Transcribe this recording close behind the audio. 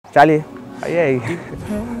Charlie, yeah.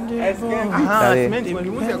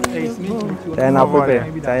 Then I'll prepare.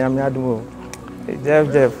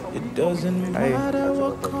 Jeff.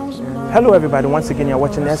 Hello everybody, once again you're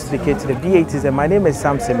watching SDK to the B80s and my name is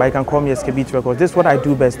Samson, but you can call me SKB Records. This is what I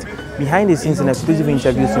do best, behind the scenes and exclusive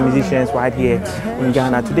interviews to musicians right here in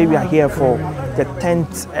Ghana. Today we are here for the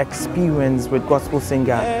 10th experience with gospel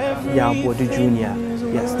singer BOADU Jr.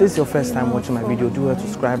 Yes, this is your first time watching my video, do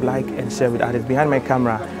subscribe, like and share with others. Behind my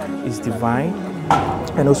camera is Divine,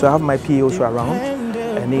 and also I have my PA also around.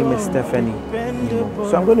 Her name is Stephanie.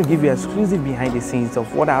 So I'm going to give you exclusive behind the scenes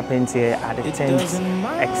of what happens here at the 10th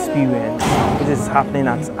experience, which is happening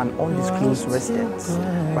at an undisclosed residence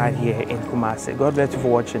right here in Kumasi. God bless you for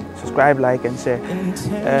watching. Subscribe, like and share.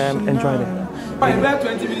 Enjoy it. In that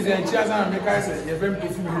 20 minutes and cheers and make us you're very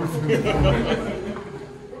busy.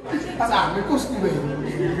 That's we go school.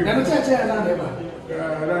 Then we cheers and never.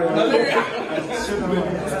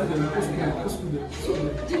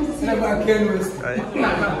 Never can waste.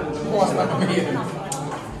 What's that mean?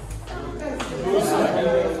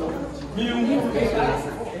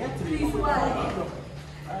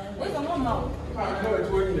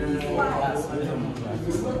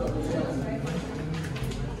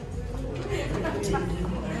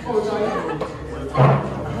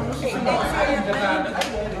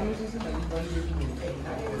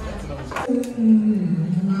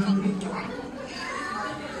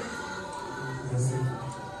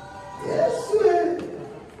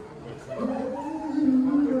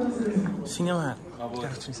 Senior man.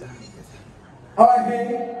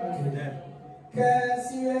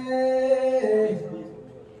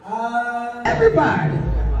 Everybody.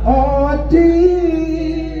 Oh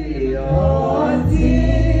dear, oh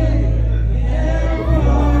dear.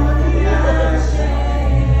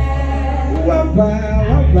 Wamba.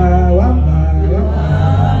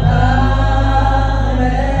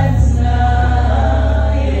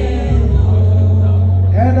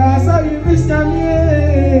 And I saw you, Mr.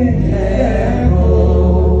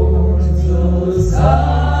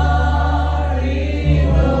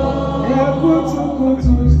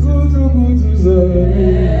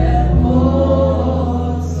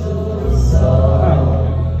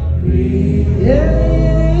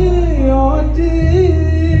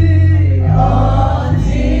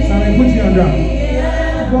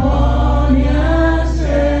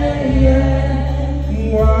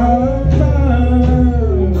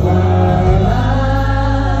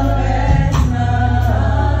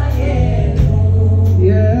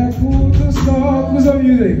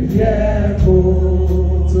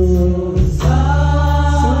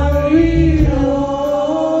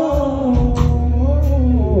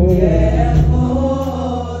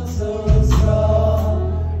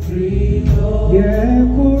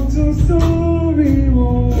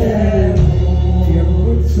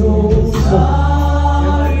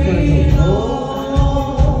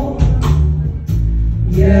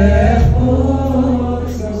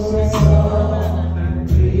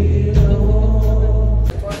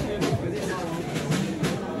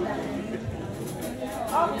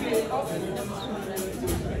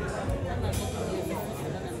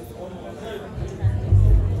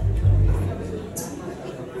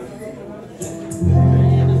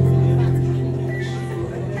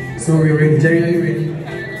 So we're ready. Jerry, are you ready?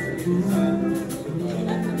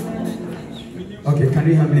 Okay, can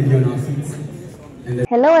we have maybe on our feet?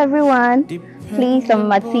 Hello everyone, please, I'm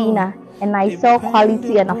Martina and I sell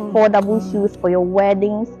quality and affordable shoes for your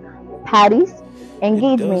weddings, parties,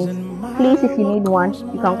 engagements. Please, if you need one,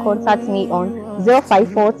 you can contact me on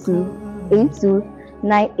 0542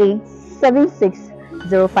 829876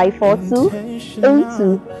 0542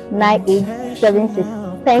 829876.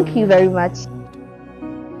 Thank you very much.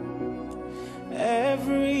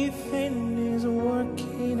 Everything is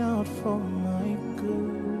working out for my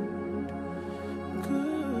good.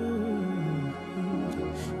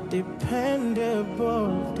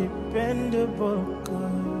 Dependable God.